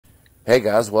Hey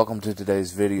guys, welcome to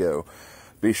today's video.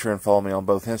 Be sure and follow me on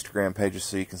both Instagram pages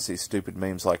so you can see stupid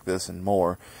memes like this and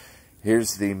more.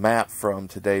 Here's the map from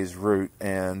today's route,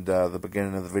 and the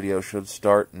beginning of the video should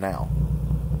start now.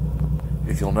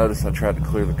 If you'll notice, I tried to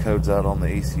clear the codes out on the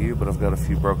ECU, but I've got a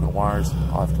few broken wires.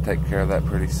 I'll have to take care of that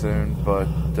pretty soon, but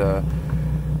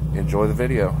enjoy the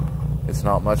video. It's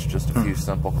not much, just a few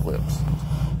simple clips.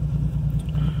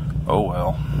 Oh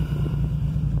well.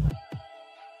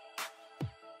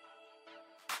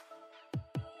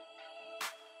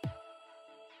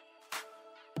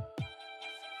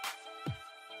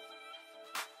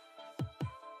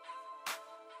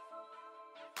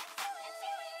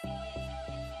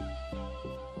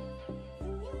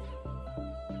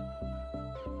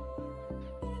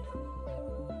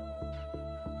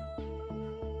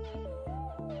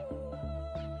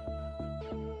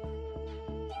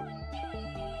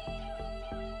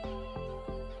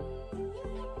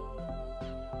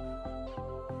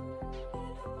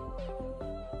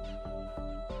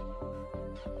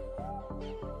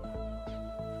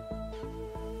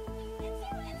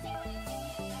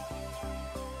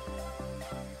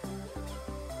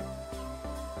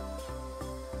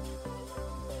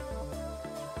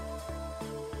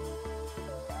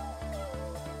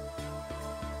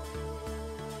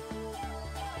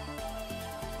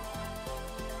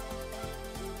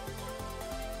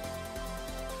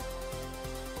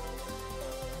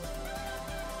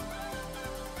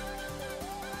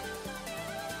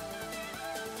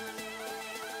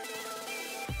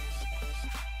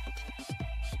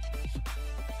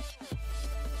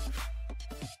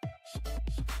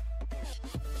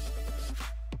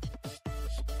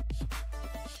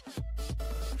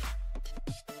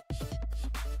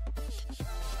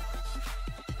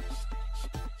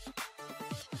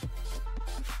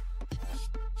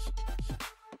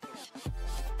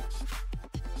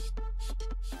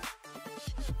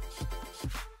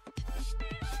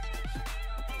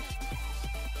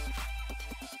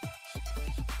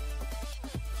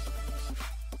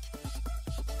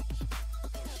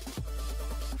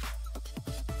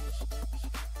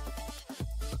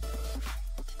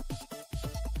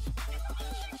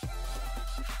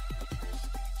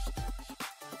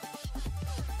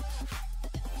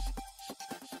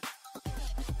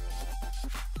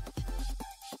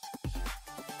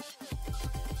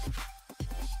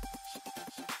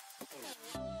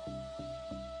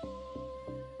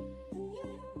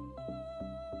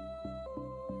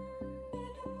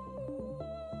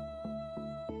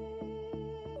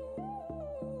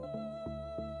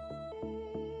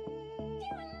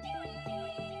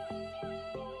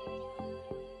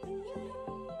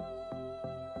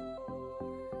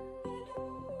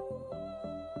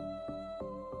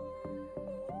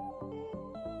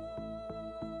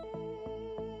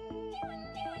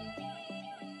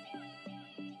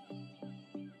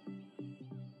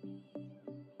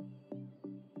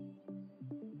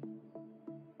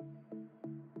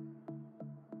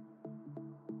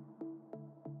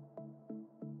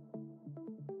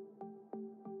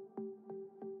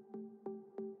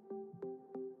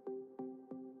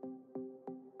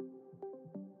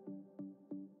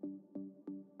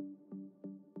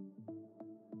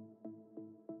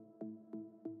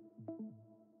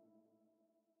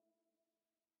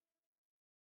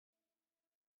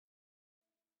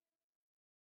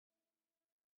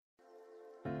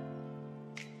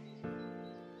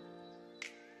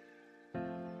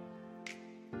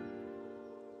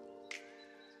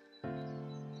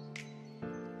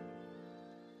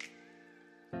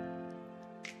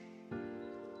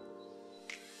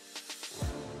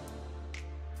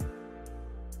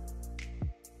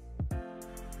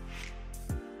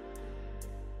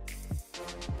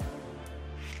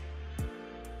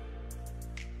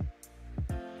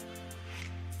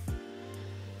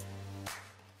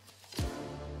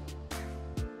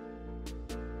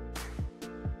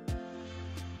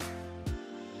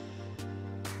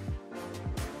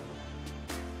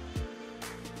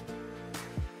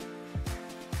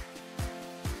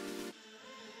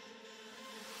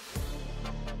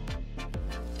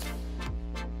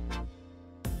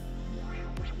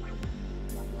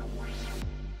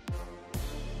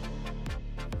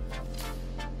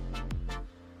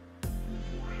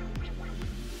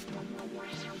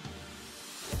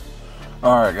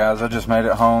 Alright guys, I just made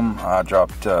it home. I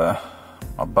dropped my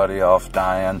buddy off,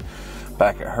 Diane,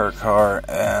 back at her car,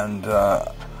 and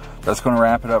that's going to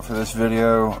wrap it up for this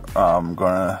video. I'm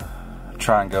going to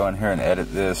try and go in here and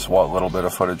edit this, what little bit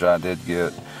of footage I did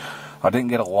get. I didn't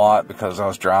get a lot because I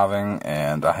was driving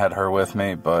and I had her with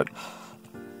me, but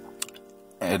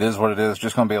it is what it is.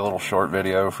 Just going to be a little short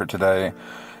video for today.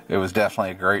 It was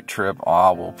definitely a great trip.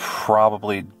 I will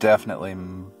probably definitely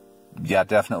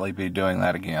be doing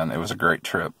that again. It was a great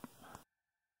trip.